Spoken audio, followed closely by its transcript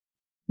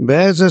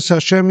Be'ezus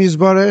Hashem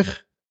Yisbarech,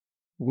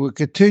 we'll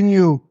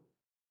continue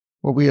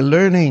what we are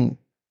learning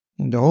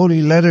in the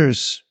holy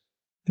letters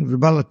in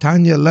Baal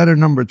HaTanya, letter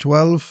number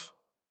 12,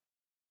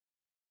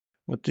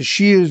 with the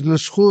Shirs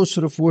L'Schus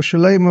Refuah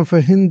Shalema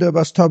Verhinde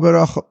Bas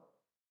Taberacha.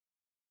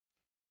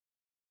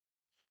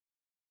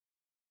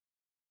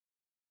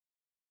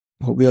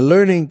 What we are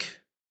learning,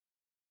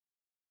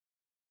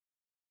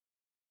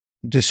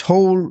 this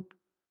whole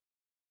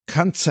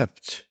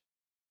concept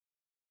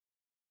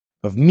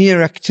of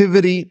mere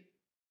activity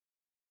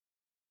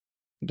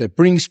that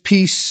brings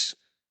peace,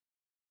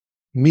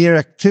 mere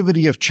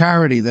activity of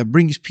charity that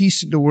brings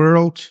peace in the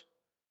world,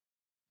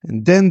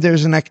 and then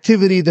there's an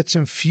activity that's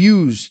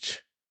infused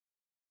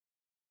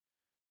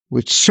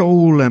with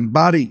soul and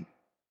body,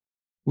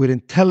 with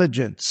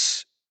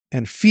intelligence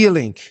and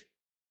feeling,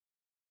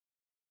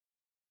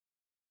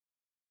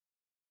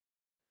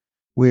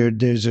 where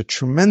there's a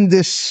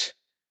tremendous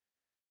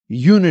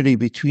unity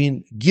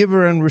between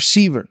giver and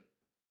receiver,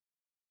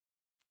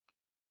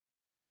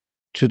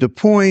 to the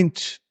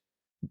point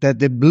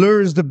that it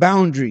blurs the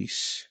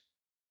boundaries,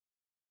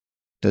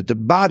 that the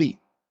body,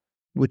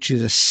 which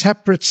is a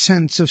separate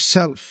sense of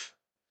self,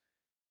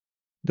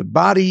 the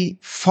body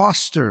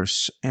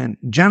fosters and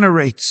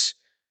generates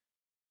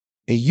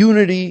a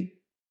unity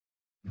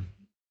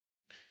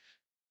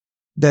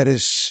that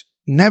is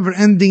never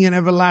ending and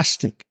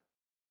everlasting.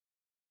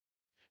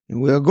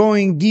 And we are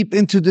going deep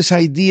into this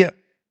idea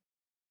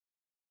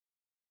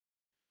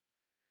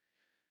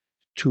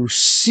to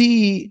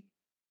see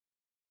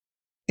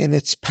in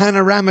its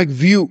panoramic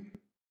view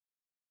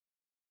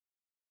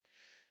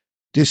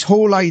this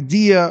whole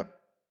idea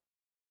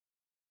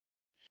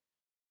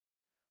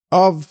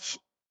of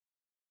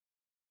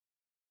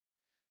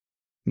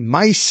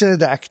Maisa,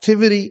 the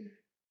activity,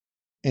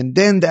 and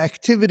then the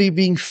activity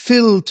being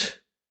filled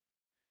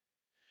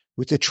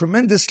with a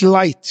tremendous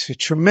light, a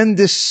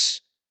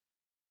tremendous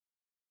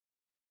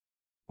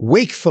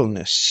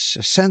wakefulness,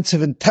 a sense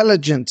of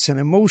intelligence and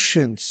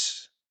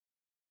emotions,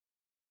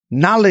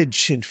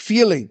 knowledge and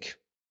feeling,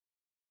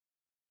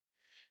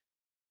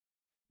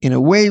 in a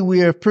way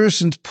where a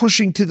person's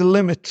pushing to the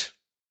limit.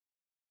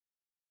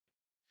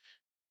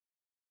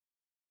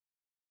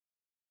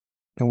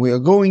 And we are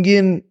going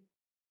in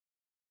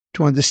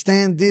to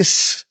understand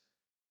this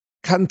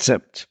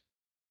concept.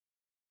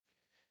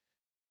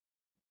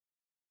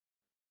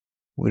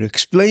 We're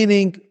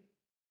explaining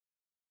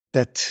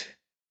that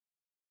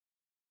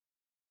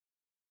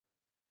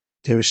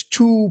there's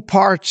two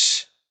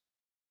parts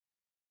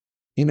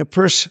in a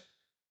person.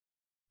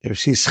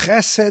 There's his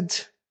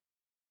chesed,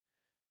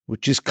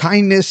 which is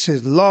kindness,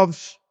 his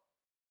love,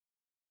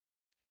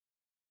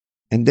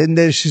 and then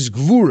there's his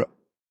gevura.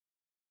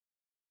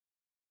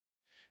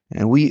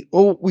 And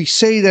we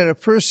say that a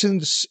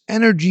person's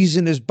energies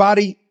in his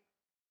body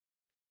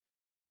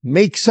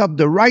makes up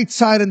the right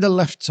side and the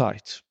left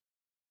side.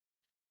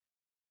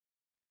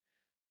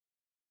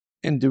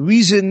 And the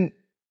reason,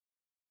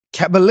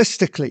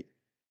 Kabbalistically,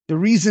 the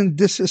reason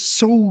this is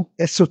so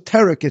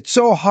esoteric, it's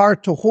so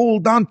hard to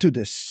hold on to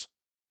this,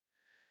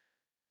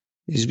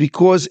 is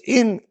because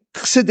in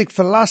Chassidic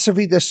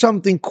philosophy there's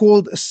something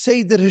called a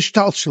Seder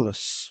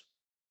Hishtalshelus.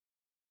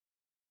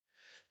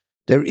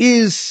 There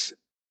is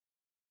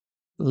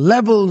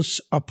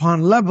levels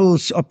upon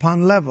levels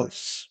upon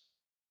levels.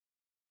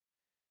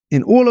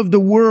 In all of the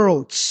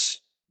worlds,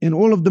 in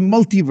all of the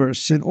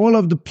multiverse, in all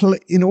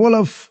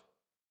of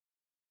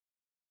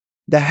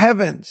the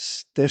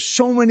heavens, there's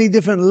so many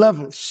different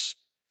levels.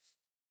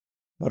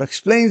 But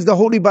explains the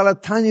holy Baal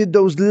HaTanya,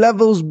 those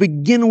levels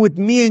begin with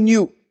me and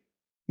you.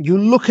 You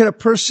look at a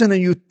person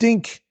and you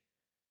think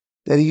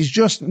that he's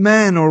just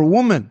man or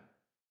woman.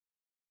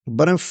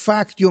 But in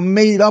fact, you're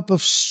made up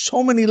of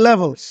so many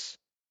levels.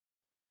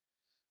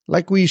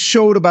 Like we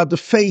showed about the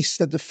face,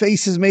 that the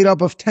face is made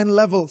up of 10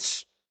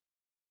 levels.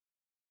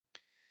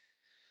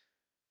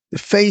 The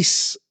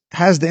face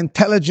has the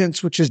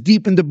intelligence which is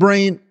deep in the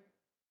brain,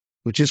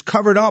 which is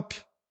covered up,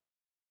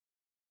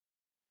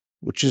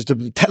 which is the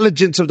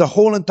intelligence of the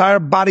whole entire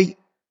body,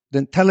 the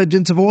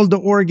intelligence of all the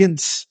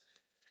organs,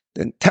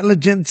 the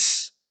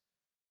intelligence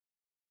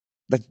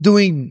that's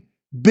doing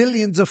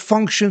billions of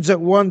functions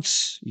at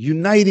once,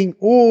 uniting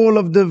all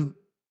of the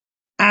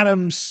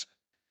atoms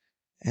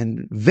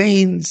and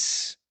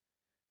veins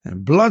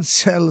and blood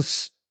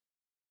cells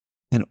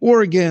and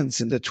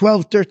organs and the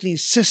 12, 13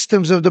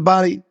 systems of the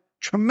body.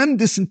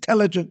 Tremendous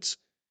intelligence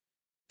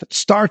that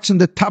starts in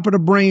the top of the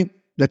brain,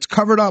 that's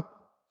covered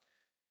up.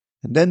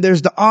 And then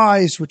there's the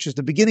eyes, which is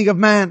the beginning of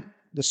man,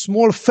 the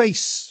small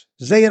face,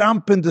 Zeir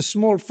Ampen, the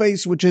small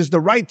face, which is the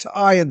right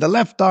eye and the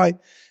left eye,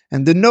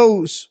 and the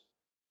nose,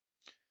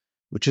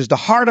 which is the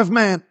heart of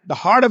man, the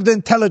heart of the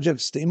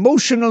intelligence, the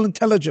emotional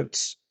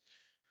intelligence,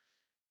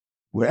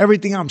 where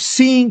everything I'm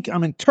seeing,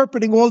 I'm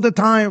interpreting all the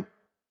time.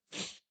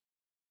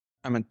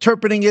 I'm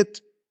interpreting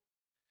it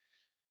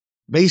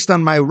based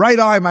on my right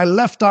eye, my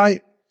left eye,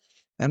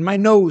 and my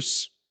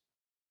nose,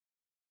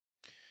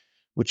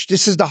 which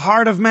this is the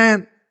heart of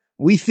man.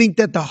 We think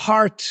that the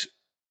heart,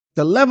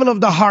 the level of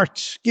the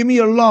heart, give me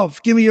your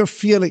love, give me your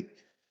feeling.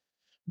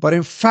 But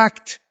in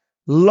fact,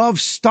 love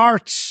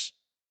starts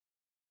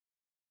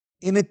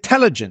in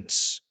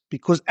intelligence,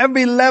 because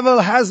every level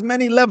has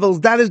many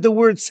levels. That is the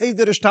word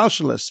Seder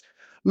Ishtalshalis.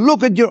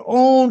 Look at your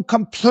own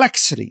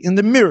complexity in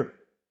the mirror.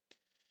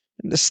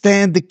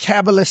 Understand the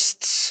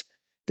Kabbalists,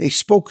 they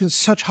spoke in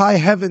such high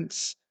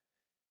heavens.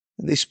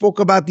 And they spoke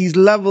about these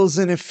levels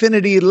in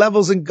infinity,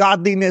 levels in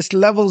godliness,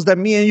 levels that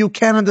me and you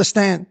can't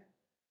understand.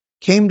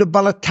 Came to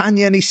Baal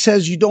HaTanya and he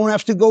says, you don't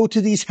have to go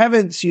to these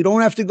heavens. You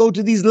don't have to go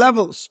to these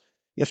levels.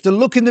 You have to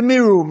look in the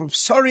mirror. I'm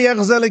sorry,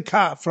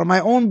 from my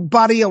own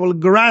body, I will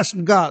grasp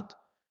God.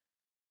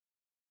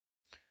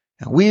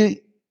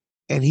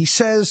 And he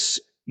says,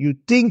 you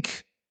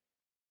think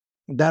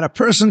that a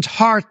person's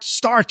heart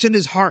starts in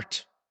his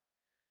heart.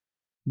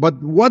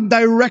 But what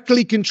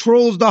directly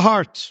controls the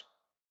heart?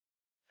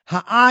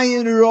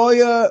 Ha'ayin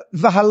roya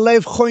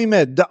v'halev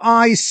choimed. The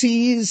eye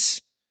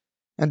sees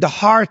and the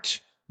heart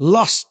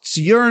lusts,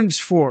 yearns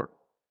for.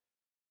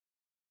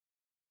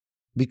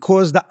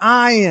 Because the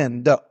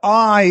ayin, the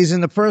eyes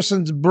in the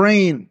person's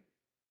brain,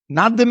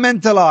 not the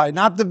mental eye,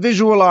 not the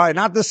visual eye,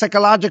 not the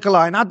psychological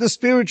eye, not the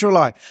spiritual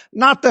eye,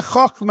 not the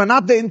chokhmah,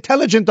 not the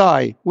intelligent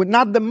eye,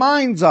 not the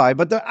mind's eye,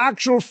 but the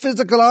actual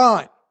physical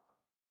eye.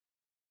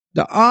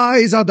 The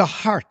eyes are the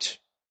heart,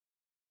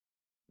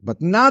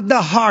 but not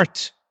the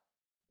heart.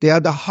 They are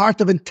the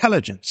heart of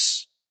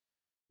intelligence.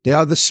 They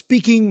are the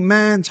speaking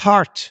man's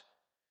heart.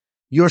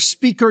 Your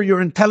speaker,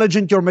 your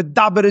intelligent, your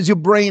medaber is your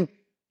brain,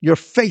 your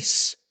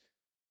face,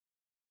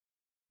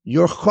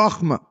 your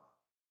chokhmah.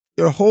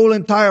 Your whole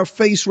entire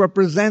face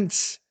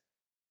represents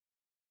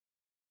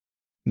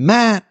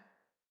man.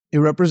 It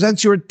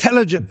represents your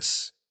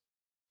intelligence.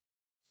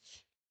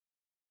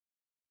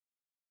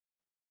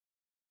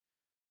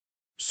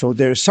 So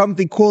there's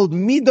something called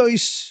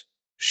midos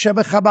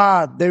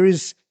shebechabad. There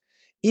is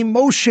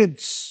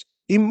emotions,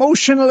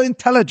 emotional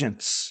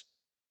intelligence.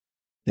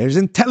 There's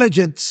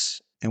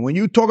intelligence. And when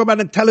you talk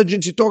about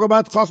intelligence, you talk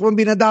about chachma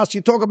bin hadas,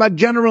 you talk about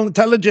general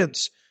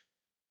intelligence.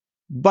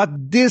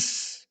 But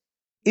this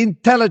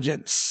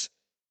intelligence,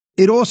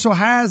 it also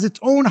has its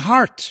own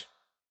heart.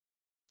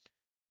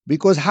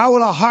 Because how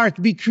will a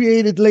heart be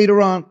created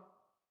later on?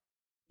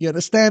 You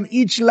understand?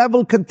 Each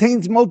level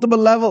contains multiple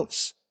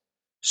levels.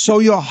 So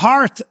your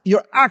heart,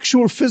 your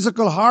actual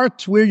physical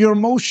heart, where your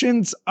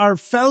emotions are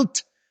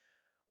felt,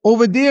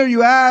 over there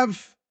you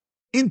have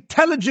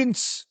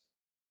intelligence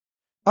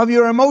of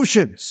your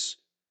emotions.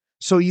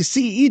 So you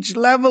see, each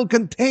level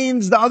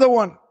contains the other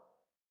one.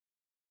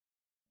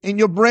 In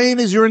your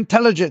brain is your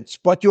intelligence,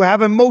 but you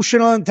have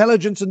emotional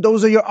intelligence, and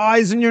those are your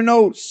eyes and your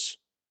nose.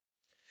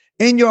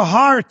 In your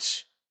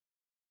heart,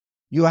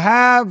 you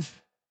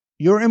have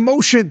your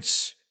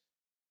emotions,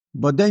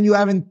 but then you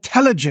have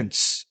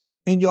intelligence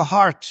in your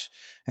heart.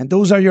 And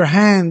those are your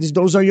hands,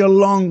 those are your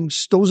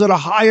lungs, those are the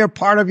higher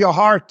part of your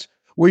heart,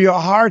 where your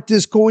heart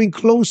is going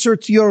closer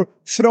to your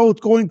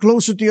throat, going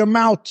closer to your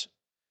mouth.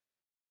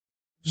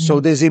 So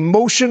there's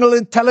emotional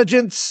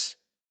intelligence,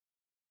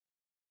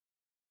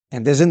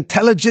 and there's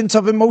intelligence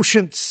of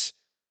emotions.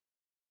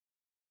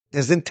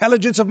 There's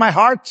intelligence of my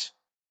heart,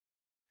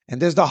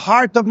 and there's the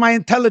heart of my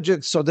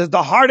intelligence. So there's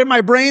the heart in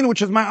my brain,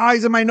 which is my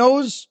eyes and my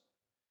nose.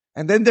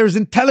 And then there's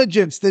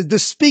intelligence. There's the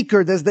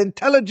speaker. There's the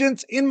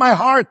intelligence in my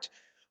heart,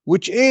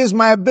 which is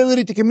my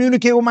ability to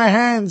communicate with my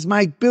hands,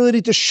 my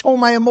ability to show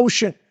my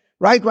emotion,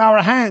 right? With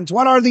our hands.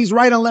 What are these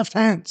right and left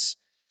hands?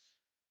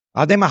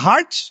 Are they my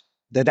heart?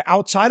 They're the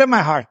outside of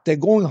my heart. They're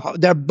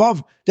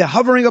above, they're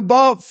hovering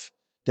above.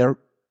 They're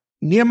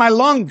near my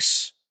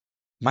lungs.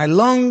 My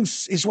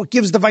lungs is what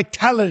gives the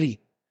vitality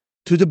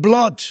to the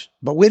blood.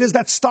 But where does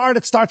that start?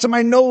 It starts in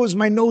my nose.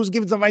 My nose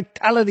gives the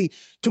vitality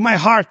to my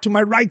heart, to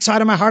my right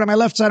side of my heart and my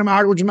left side of my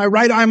heart, which is my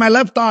right eye and my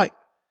left eye.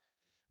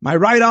 My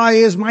right eye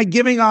is my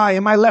giving eye,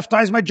 and my left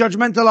eye is my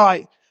judgmental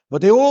eye.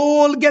 But they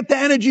all get the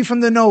energy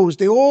from the nose.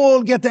 They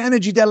all get the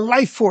energy, their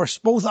life force.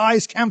 Both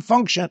eyes can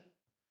function.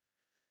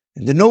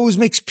 And the nose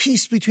makes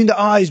peace between the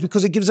eyes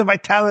because it gives a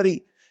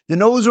vitality. The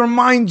nose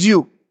reminds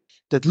you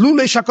that Lule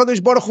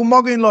Shakadosh Baruch Hu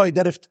Mogin Loi,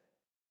 that if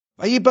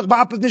that in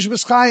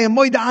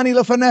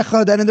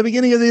the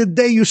beginning of the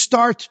day you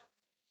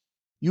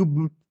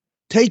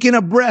take in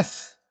a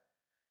breath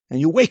and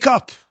you wake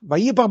up.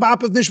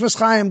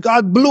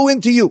 God blew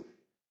into you.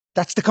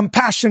 That's the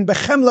compassion,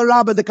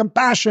 the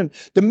compassion,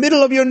 the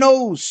middle of your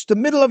nose, the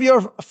middle of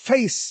your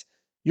face.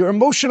 Your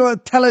emotional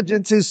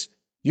intelligence is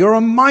your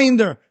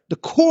reminder, the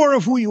core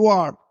of who you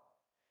are.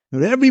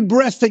 And every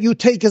breath that you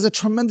take is a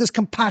tremendous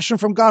compassion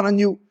from God on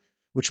you,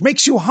 which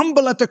makes you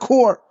humble at the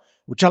core,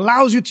 which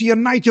allows you to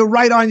unite your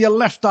right eye and your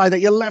left eye, that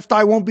your left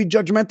eye won't be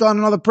judgmental on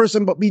another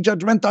person, but be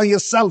judgmental on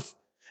yourself.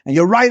 And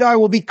your right eye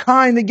will be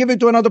kind and give it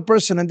to another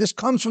person. And this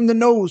comes from the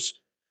nose,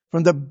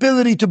 from the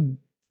ability to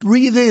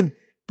breathe in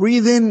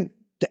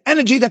the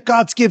energy that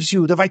God gives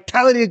you. The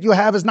vitality that you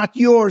have is not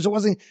yours. It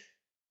wasn't.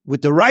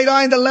 With the right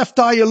eye and the left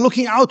eye, you're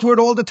looking outward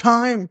all the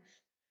time.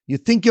 You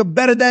think you're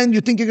better than,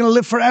 you think you're going to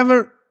live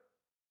forever.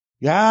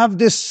 You have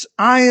this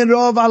ayin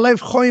rov alev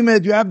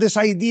choimed. You have this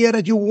idea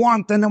that you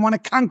want and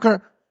want to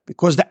conquer.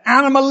 Because the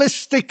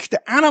animalistic,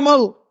 the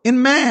animal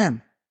in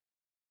man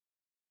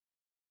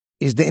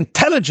is the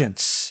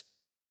intelligence,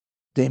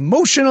 the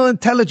emotional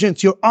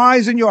intelligence, your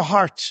eyes and your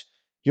heart.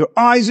 Your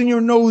eyes and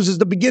your nose is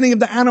the beginning of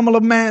the animal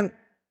of man.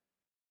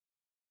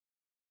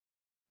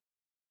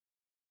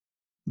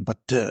 But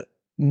the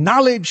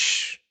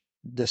knowledge,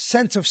 the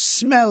sense of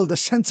smell, the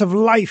sense of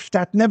life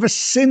that never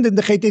sinned in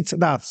the Chet.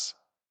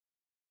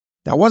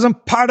 That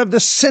wasn't part of the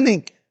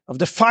sinning of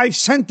the five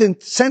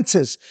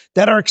senses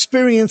that are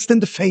experienced in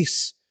the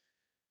face.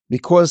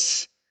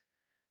 Because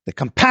the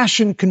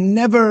compassion can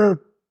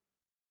never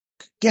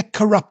get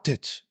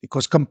corrupted.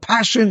 Because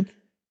compassion,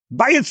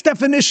 by its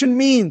definition,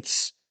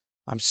 means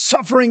I'm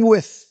suffering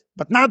with,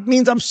 but not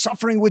means I'm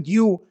suffering with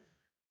you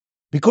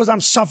because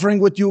I'm suffering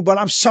with you, but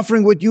I'm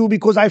suffering with you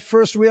because I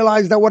first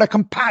realized that what a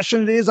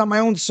compassion it is on my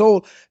own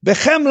soul.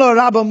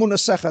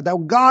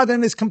 That God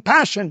and His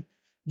compassion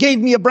gave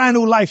me a brand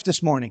new life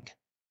this morning.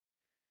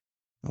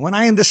 And when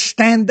I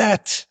understand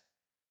that,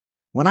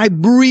 when I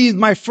breathe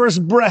my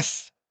first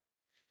breath,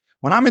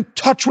 when I'm in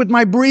touch with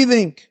my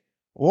breathing,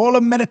 all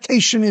of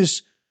meditation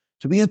is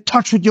to be in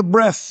touch with your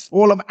breath.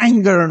 All of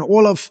anger and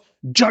all of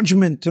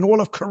judgment and all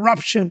of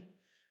corruption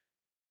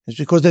is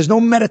because there's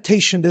no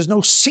meditation, there's no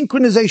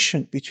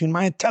synchronization between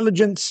my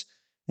intelligence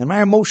and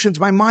my emotions,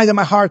 my mind and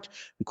my heart,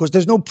 because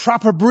there's no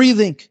proper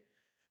breathing.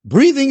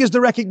 Breathing is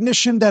the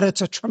recognition that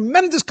it's a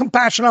tremendous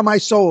compassion on my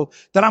soul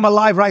that I'm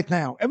alive right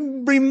now.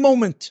 Every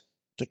moment,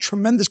 it's a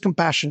tremendous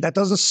compassion that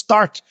doesn't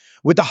start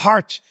with the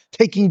heart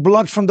taking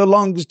blood from the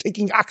lungs,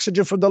 taking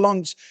oxygen from the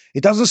lungs.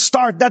 It doesn't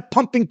start that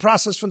pumping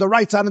process from the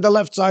right side and the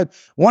left side.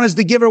 One is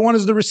the giver, one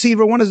is the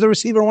receiver, one is the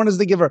receiver, one is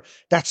the giver.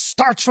 That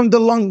starts from the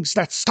lungs,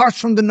 that starts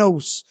from the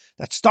nose,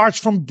 that starts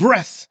from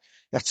breath,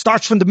 that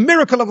starts from the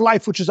miracle of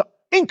life, which is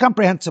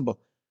incomprehensible,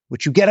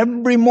 which you get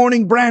every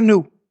morning brand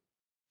new.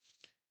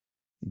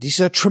 This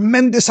is a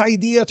tremendous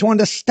idea to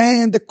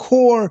understand the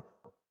core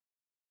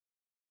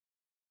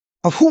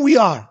of who we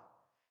are.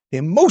 The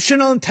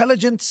emotional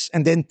intelligence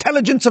and the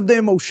intelligence of the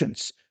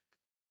emotions.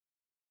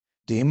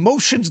 The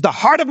emotions, the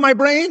heart of my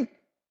brain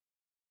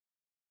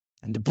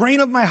and the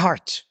brain of my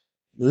heart.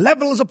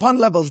 Levels upon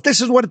levels.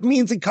 This is what it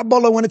means in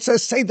Kabbalah when it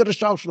says, say to the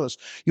Shalshalas,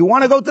 you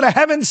want to go to the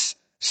heavens?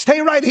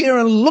 Stay right here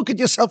and look at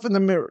yourself in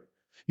the mirror.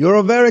 You're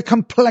a very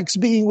complex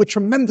being with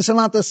tremendous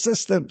amount of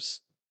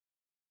systems.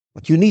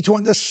 But you need to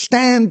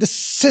understand the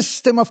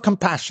system of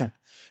compassion.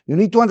 You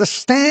need to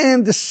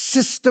understand the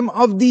system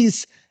of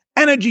these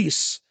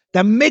energies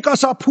that make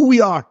us up who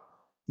we are.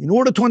 In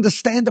order to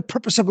understand the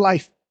purpose of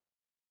life,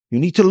 you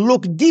need to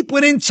look deep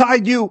within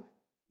inside you.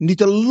 You need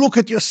to look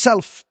at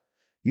yourself.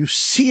 You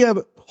see a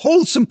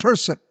wholesome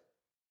person.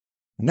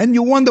 And then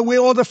you wonder where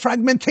all the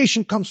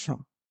fragmentation comes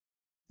from.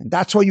 And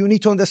that's why you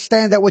need to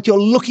understand that what you're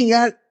looking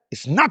at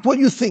is not what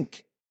you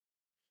think.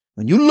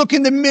 When you look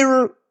in the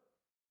mirror,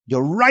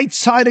 your right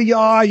side of your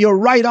eye, your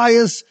right eye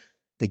is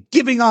the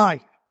giving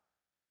eye.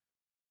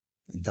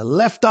 And the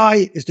left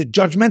eye is the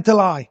judgmental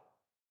eye.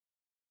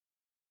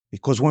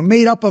 Because we're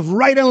made up of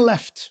right and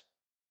left.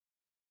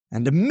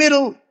 And the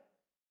middle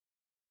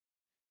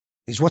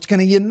is what's going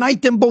to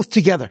unite them both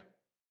together.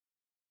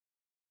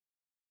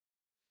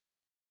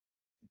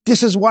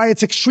 This is why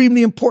it's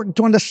extremely important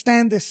to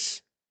understand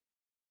this.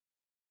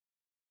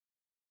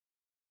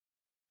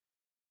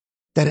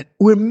 That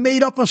we're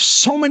made up of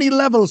so many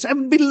levels.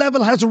 Every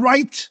level has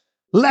right,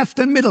 left,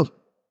 and middle.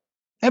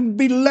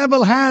 Every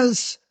level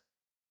has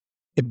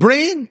a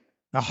brain,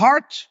 a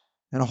heart,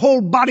 and a whole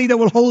body that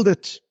will hold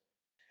it.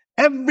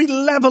 Every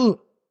level,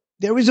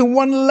 there isn't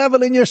one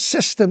level in your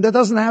system that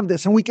doesn't have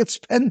this, and we could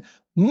spend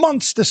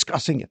months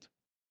discussing it.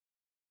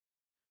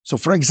 So,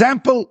 for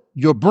example,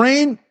 your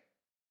brain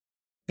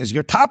is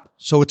your top,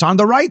 so it's on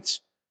the right,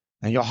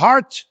 and your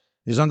heart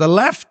is on the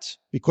left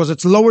because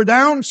it's lower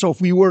down. So if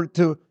we were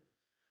to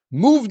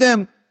move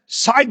them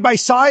side by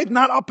side,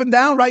 not up and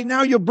down, right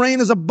now your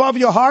brain is above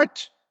your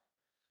heart.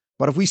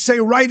 But if we say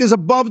right is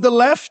above the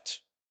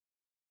left,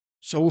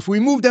 so if we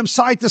move them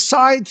side to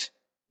side,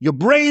 your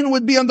brain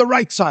would be on the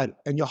right side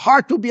and your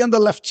heart would be on the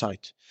left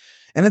side.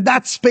 And in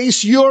that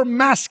space, your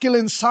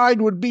masculine side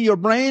would be your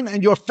brain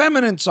and your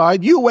feminine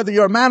side, you, whether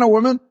you're a man or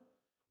woman,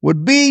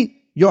 would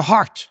be your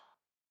heart.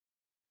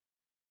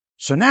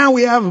 So now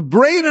we have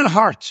brain and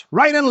heart,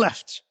 right and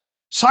left,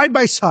 side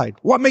by side.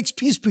 What makes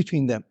peace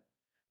between them?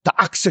 The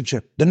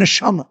oxygen, the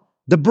neshama,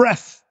 the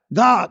breath,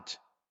 God.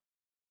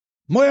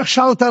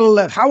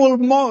 How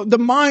will the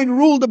mind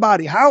rule the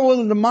body? How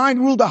will the mind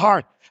rule the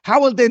heart?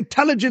 How will the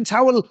intelligence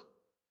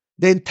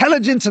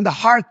and the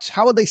heart,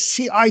 how will they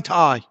see eye to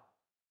eye?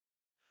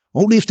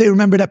 Only if they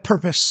remember that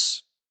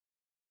purpose.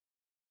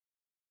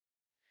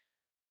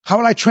 How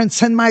will I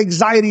transcend my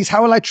anxieties?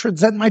 How will I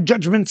transcend my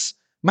judgments,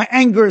 my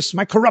angers,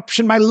 my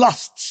corruption, my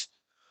lusts?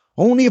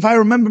 Only if I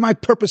remember my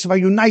purpose, if I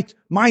unite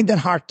mind and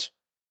heart.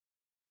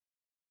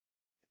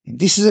 And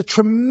this is a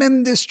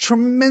tremendous,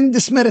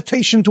 tremendous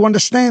meditation to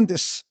understand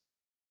this.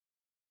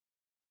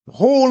 The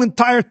whole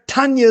entire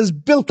Tanya is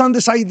built on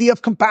this idea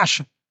of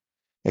compassion.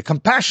 And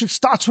compassion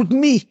starts with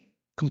me.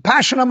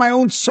 Compassion on my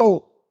own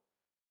soul.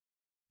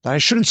 That I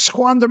shouldn't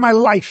squander my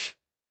life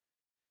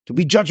to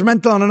be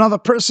judgmental on another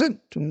person,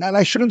 that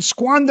I shouldn't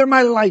squander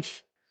my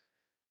life.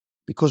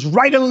 Because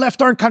right and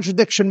left are in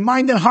contradiction,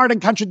 mind and heart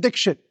in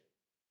contradiction,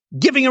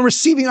 giving and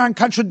receiving are in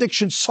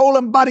contradiction, soul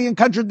and body in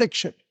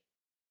contradiction.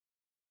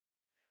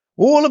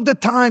 All of the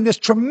time, there's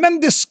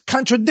tremendous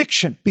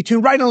contradiction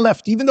between right and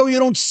left, even though you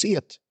don't see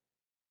it.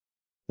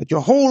 But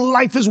your whole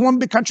life is one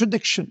big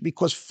contradiction,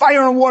 because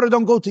fire and water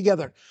don't go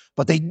together,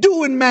 but they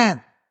do in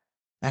man.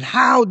 And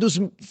how does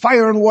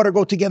fire and water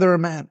go together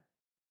in man?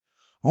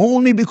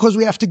 Only because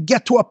we have to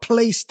get to a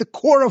place, the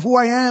core of who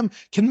I am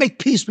can make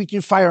peace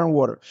between fire and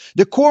water.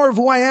 The core of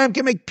who I am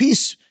can make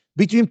peace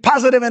between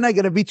positive and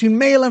negative, between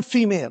male and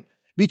female,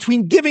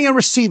 between giving and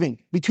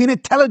receiving, between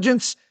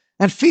intelligence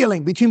and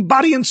feeling, between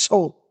body and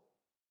soul.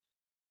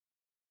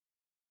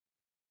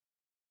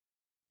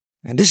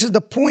 And this is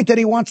the point that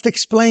he wants to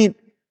explain.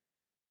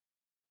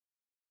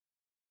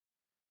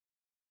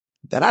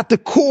 That at the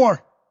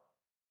core,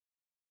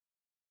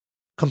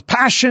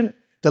 compassion,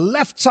 the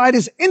left side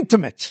is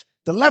intimate.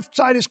 The left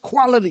side is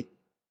quality.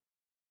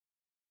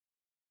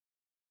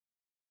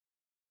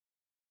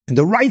 And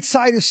the right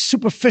side is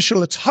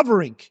superficial, it's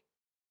hovering.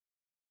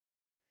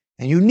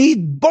 And you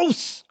need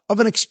both of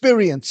an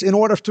experience in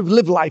order to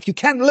live life. You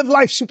can't live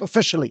life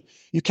superficially.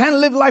 You can't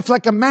live life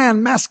like a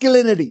man,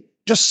 masculinity,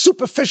 just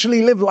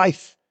superficially live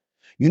life.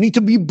 You need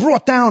to be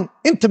brought down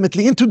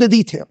intimately into the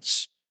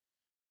details.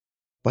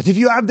 But if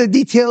you have the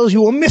details,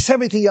 you will miss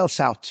everything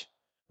else out,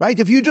 right?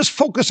 If you just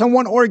focus on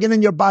one organ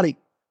in your body,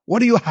 what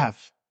do you have?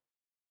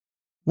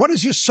 What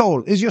is your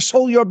soul? Is your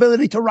soul your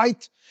ability to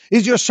write?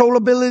 Is your soul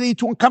ability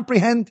to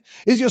comprehend?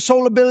 Is your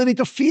soul ability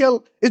to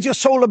feel? Is your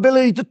soul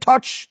ability to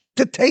touch,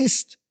 to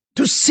taste,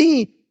 to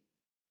see,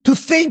 to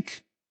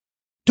think,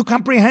 to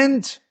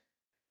comprehend,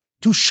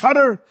 to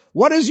shudder?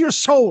 What is your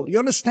soul? You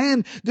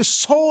understand? The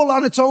soul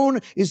on its own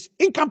is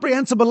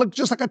incomprehensible,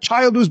 just like a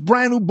child who's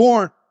brand new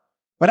born.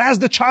 But as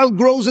the child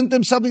grows into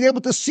himself, he's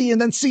able to see and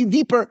then see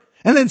deeper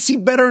and then see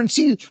better and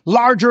see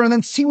larger and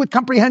then see with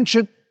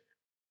comprehension.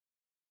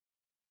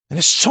 And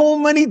there's so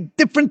many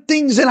different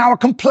things in our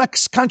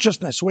complex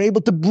consciousness. We're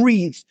able to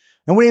breathe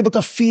and we're able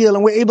to feel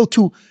and we're able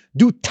to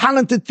do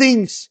talented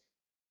things.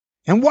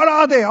 And what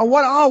are they? Or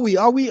what are we?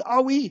 Are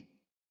we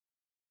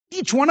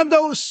each one of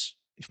those?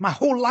 If my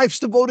whole life's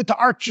devoted to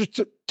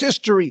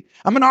artistry,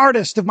 I'm an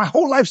artist. If my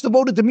whole life's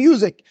devoted to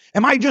music,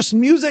 am I just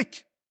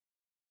music?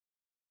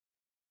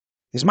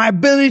 Is my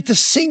ability to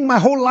sing my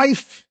whole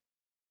life?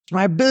 Is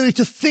my ability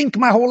to think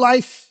my whole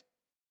life?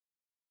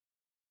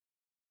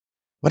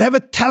 Whatever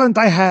talent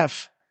I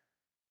have,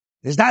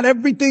 is that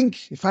everything?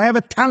 If I have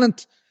a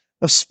talent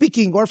of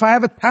speaking, or if I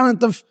have a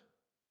talent of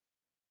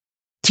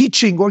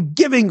teaching, or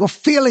giving, or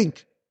feeling,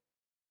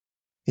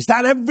 is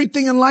that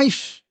everything in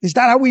life? Is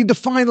that how we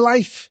define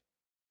life?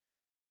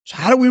 So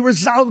how do we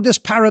resolve this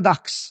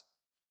paradox?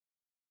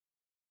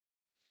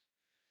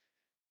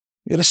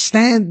 You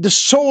understand? The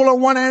soul on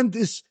one end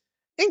is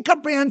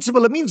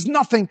incomprehensible. It means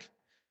nothing.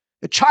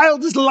 The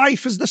child's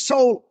life is the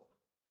soul.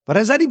 But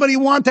does anybody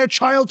want their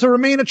child to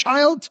remain a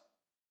child?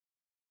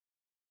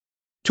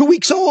 2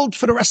 weeks old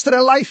for the rest of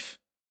their life.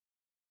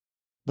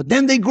 But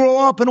then they grow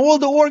up and all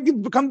the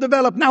organs become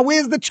developed. Now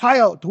where's the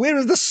child? Where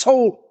is the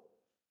soul?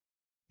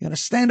 You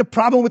understand the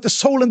problem with the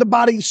soul and the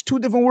body? It's two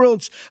different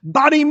worlds.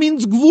 Body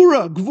means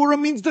Gevura. Gevura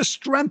means the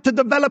strength to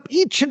develop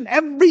each and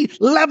every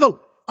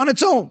level on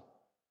its own.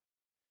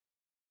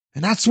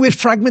 And that's where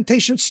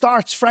fragmentation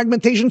starts.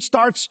 Fragmentation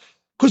starts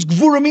because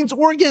Gevura means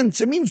organs.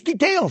 It means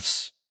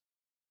details.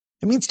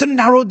 It means to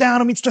narrow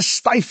down. It means to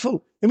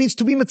stifle. It means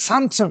to be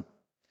mitzamtzem.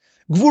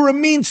 Gevura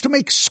means to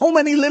make so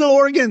many little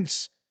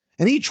organs.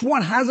 And each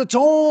one has its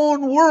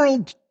own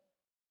world.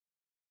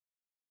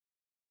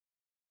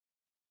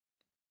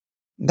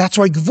 That's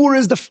why Gevura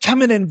is the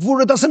feminine.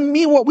 Gevura doesn't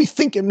mean what we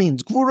think it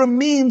means. Gevura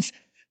means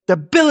the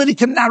ability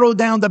to narrow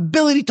down, the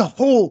ability to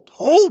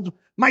hold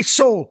my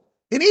soul.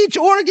 In each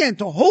organ,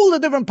 to hold a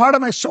different part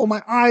of my soul.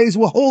 My eyes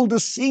will hold the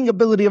seeing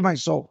ability of my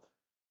soul.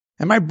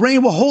 And my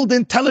brain will hold the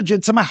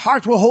intelligence, and my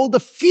heart will hold the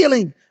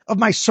feeling of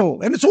my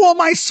soul. And it's all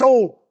my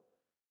soul.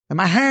 And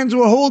my hands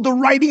will hold the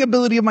writing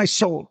ability of my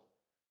soul.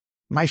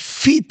 My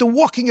feet, the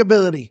walking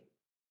ability.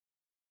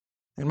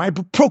 And my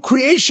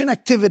procreation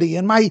activity,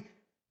 and my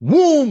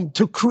womb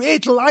to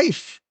create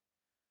life.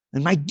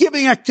 And my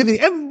giving activity,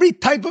 every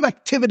type of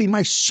activity,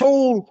 my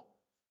soul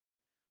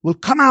will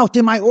come out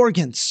in my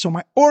organs. So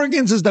my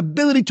organs is the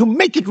ability to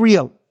make it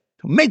real,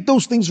 to make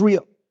those things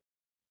real.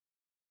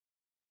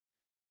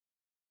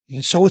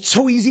 And so it's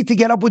so easy to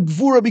get up with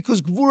Gevura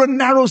because Gevura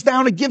narrows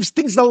down. It gives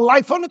things the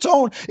life on its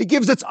own. It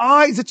gives its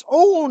eyes its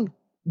own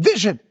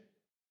vision.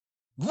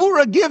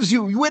 Gevura gives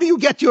you, where do you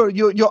get your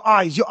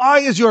eyes? Your eye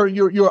is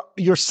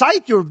your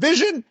sight, your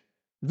vision.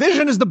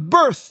 Vision is the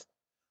birth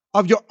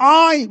of your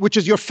eye, which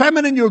is your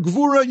feminine, your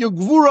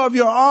Gevura of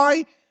your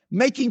eye,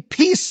 making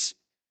peace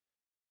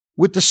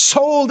with the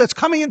soul that's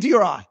coming into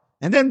your eye.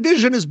 And then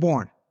vision is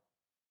born.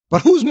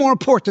 But who's more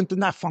important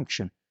than that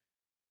function?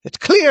 It's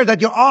clear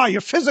that your eye,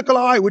 your physical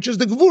eye, which is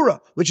the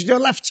Gevura, which is your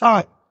left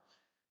side.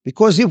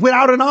 Because if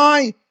without an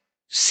eye,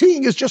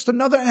 seeing is just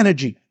another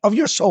energy of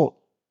your soul.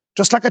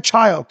 just like a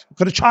child.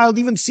 Could a child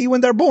even see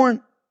when they're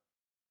born?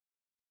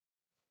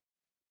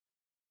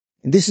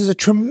 And this is a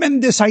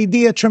tremendous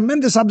idea,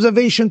 tremendous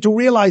observation to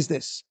realize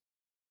this.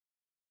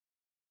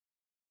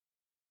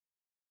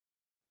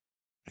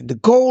 And the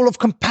goal of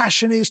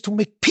compassion is to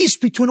make peace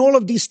between all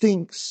of these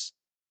things.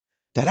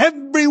 That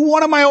every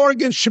one of my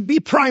organs should be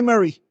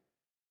primary.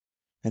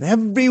 And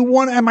every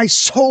one of my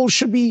soul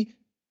should be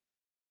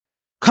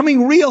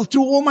coming real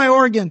through all my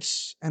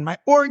organs. And my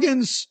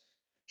organs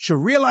should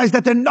realize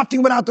that they're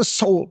nothing without the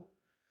soul.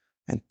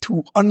 And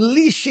to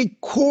unleash a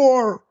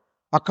core,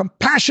 a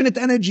compassionate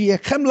energy, a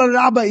chemla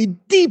rabba, a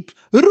deep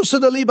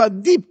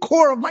rusadaliba, deep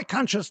core of my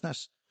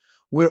consciousness,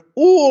 where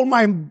all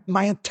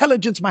my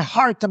intelligence, my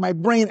heart and my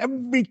brain,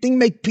 everything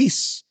make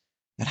peace.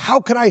 And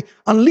how can I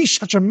unleash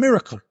such a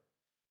miracle?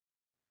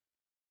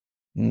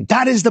 And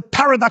that is the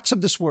paradox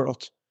of this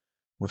world.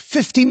 We're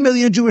 50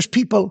 million Jewish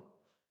people.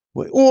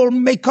 We all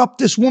make up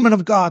this woman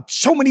of God.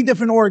 So many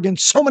different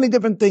organs, so many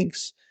different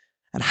things.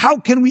 And how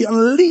can we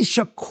unleash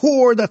a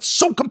core that's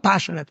so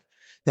compassionate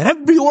that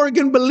every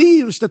organ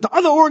believes that the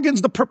other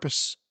organ's the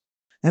purpose.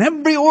 And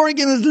every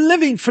organ is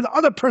living for the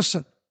other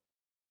person.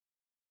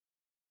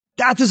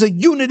 That is a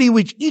unity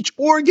which each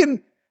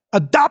organ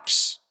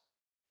adopts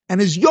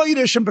and is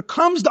yoidish and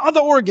becomes the other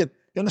organ.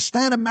 You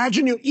understand?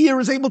 Imagine your ear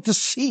is able to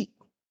see.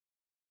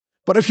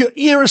 But if your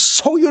ear is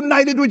so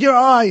united with your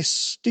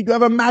eyes, did you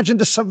ever imagine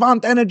the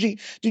savant energy?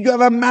 Did you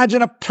ever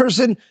imagine a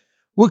person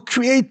will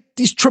create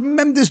these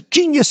tremendous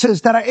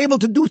geniuses that are able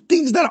to do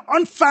things that are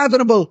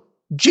unfathomable?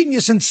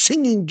 Genius in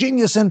singing,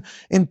 genius in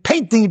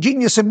painting,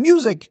 genius in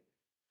music,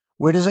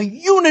 where there's a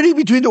unity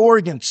between the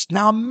organs.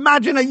 Now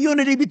imagine a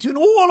unity between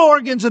all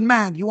organs in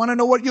man. You want to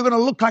know what you're going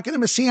to look like in the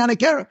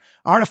Messianic era?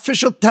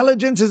 Artificial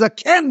intelligence is a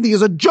candy,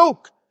 is a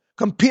joke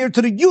compared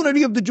to the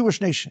unity of the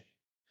Jewish nation.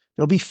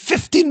 There'll be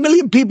 15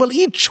 million people,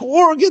 each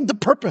organ the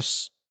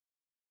purpose.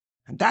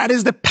 And that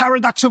is the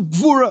paradox of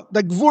Gevura.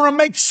 That Gevura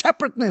makes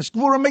separateness.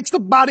 Gevura makes the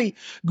body.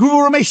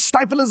 Gevura makes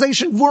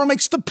stiflization. Gevura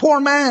makes the poor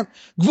man.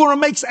 Gevura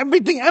makes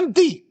everything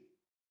empty.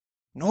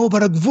 No,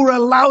 but a Gevura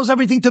allows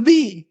everything to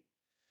be.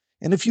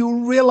 And if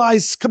you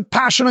realize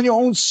compassion on your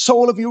own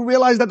soul, if you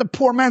realize that the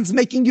poor man's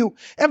making you,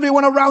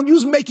 everyone around you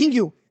is making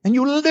you, and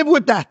you live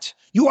with that,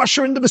 you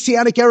usher in the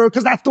Messianic era,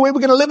 because that's the way we're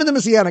going to live in the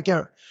Messianic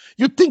era.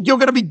 You think you're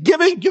going to be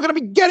giving, you're going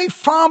to be getting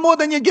far more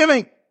than you're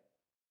giving.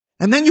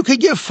 And then you can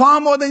give far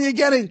more than you're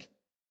getting.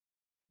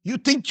 You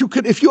think you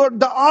could, if you're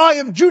the eye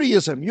of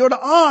Judaism, you're the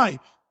eye.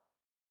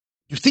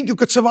 You think you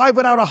could survive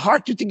without a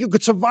heart? You think you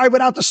could survive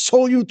without the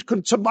soul? You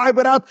could survive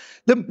without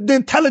the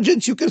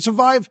intelligence? You could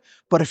survive.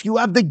 But if you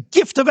have the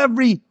gift of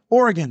every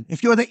organ,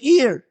 if you're the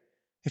ear,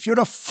 if you're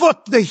the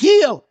foot, the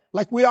heel,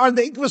 like we are in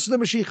the Ikvus of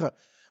the Mashiach,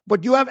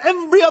 but you have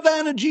every other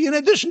energy in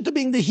addition to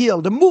being the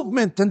heel, the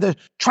movement and the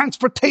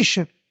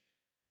transportation,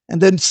 and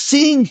then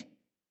seeing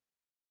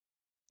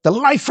the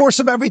life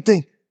force of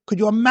everything. Could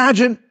you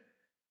imagine?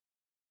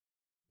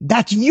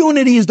 That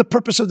unity is the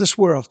purpose of this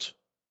world.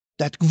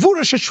 That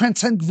Gevura should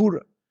transcend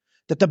Gevura.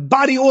 That the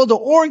body, all the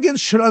organs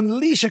should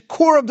unleash a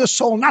core of the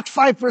soul, not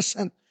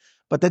 5%,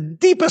 but the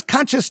deepest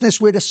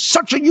consciousness where there's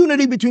such a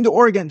unity between the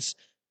organs.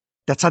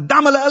 That's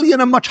Adam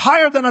al-Elyon and much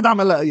higher than Adam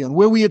al-Elyon,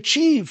 where we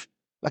achieve,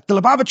 like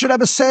the Lubavitcher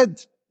Rebbe said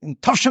in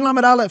Tafshin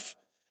Lamed Aleph,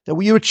 that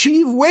we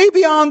achieve way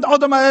beyond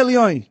Adam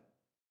al-Elyon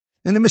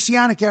in the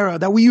Messianic era,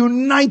 that we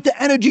unite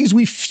the energies,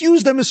 we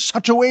fuse them in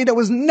such a way that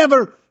was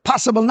never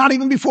possible, not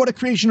even before the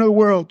creation of the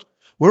world,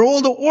 where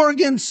all the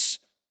organs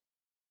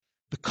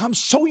become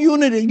so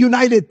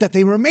united that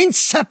they remain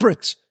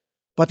separate,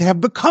 but they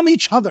have become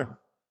each other.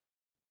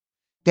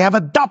 They have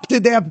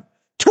adopted, they have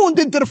tuned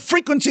into the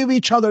frequency of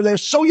each other. They're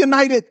so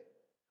united,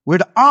 where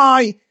the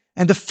eye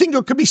and the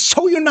finger could be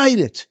so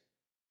united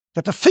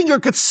that the finger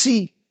could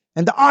see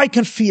and the eye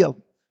can feel.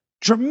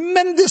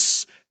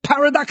 Tremendous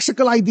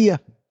paradoxical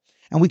idea.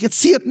 And we can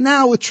see it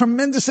now with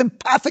tremendous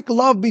empathic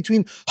love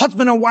between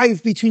husband and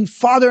wife, between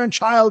father and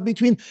child,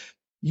 between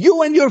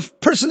you and your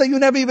person that you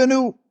never even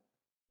knew.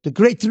 The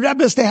great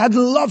Rebbes, they had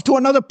love to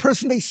another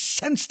person. They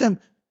sensed them.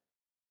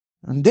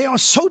 And they are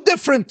so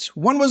different.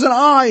 One was an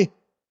eye.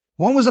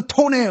 One was a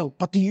toenail.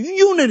 But the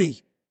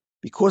unity,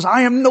 because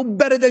I am no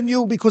better than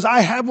you, because I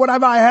have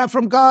whatever I have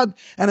from God.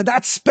 And in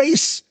that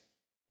space,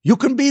 you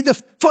can be the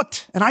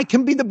foot and I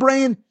can be the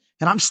brain.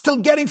 And I'm still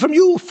getting from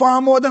you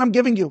far more than I'm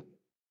giving you.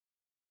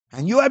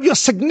 And you have your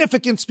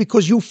significance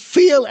because you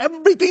feel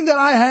everything that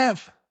I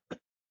have.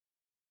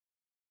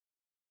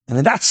 And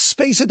in that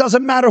space, it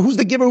doesn't matter who's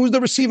the giver, who's the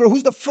receiver,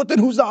 who's the foot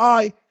and who's the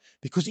eye,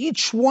 because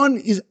each one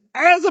is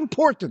as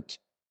important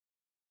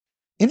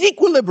in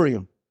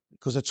equilibrium,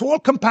 because it's all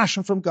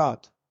compassion from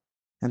God.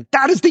 And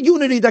that is the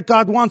unity that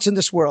God wants in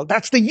this world.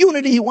 That's the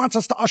unity He wants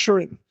us to usher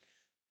in.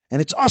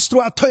 And it's us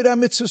through our Torah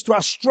mitzvahs, through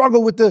our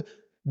struggle with the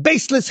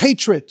baseless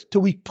hatred, till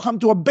we come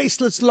to a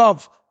baseless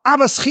love,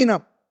 avas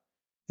chinam.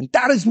 And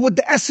that is what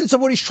the essence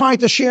of what He's trying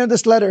to share in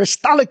this letter is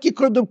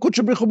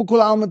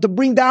to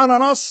bring down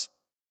on us,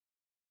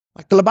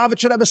 like the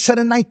Lubavitcher Rebbe said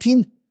in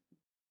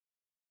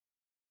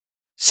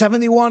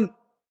 1971,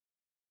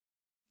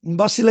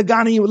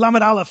 Basilagani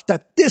Lamed Aleph,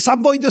 that this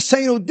Avodah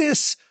Seinu,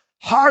 this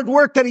hard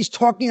work that he's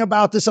talking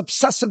about, this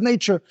obsessive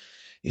nature,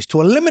 is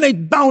to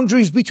eliminate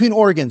boundaries between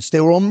organs.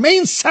 They will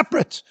remain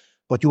separate,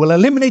 but you will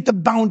eliminate the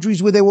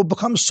boundaries where they will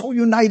become so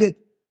united.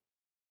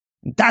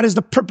 And that is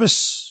the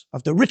purpose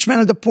of the rich man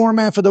and the poor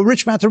man, for the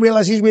rich man to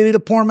realize he's really the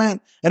poor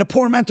man, and the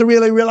poor man to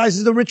really realize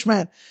he's the rich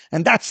man.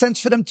 And that sense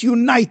for them to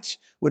unite,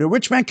 where the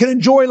rich man can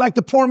enjoy like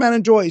the poor man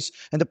enjoys,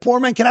 and the poor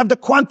man can have the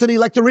quantity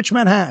like the rich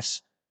man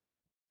has.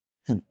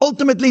 And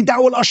ultimately, that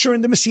will usher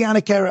in the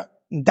Messianic era.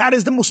 And that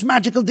is the most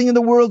magical thing in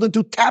the world, and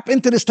to tap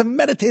into this, to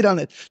meditate on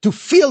it, to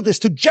feel this,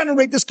 to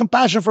generate this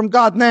compassion from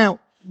God now,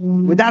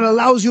 where that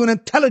allows you an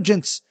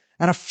intelligence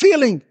and a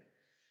feeling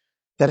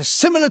that is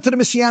similar to the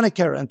Messianic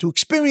era, and to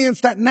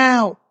experience that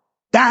now,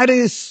 that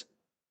is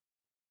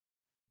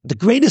the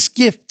greatest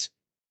gift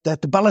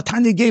that the Baal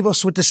HaTanya gave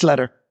us with this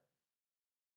letter.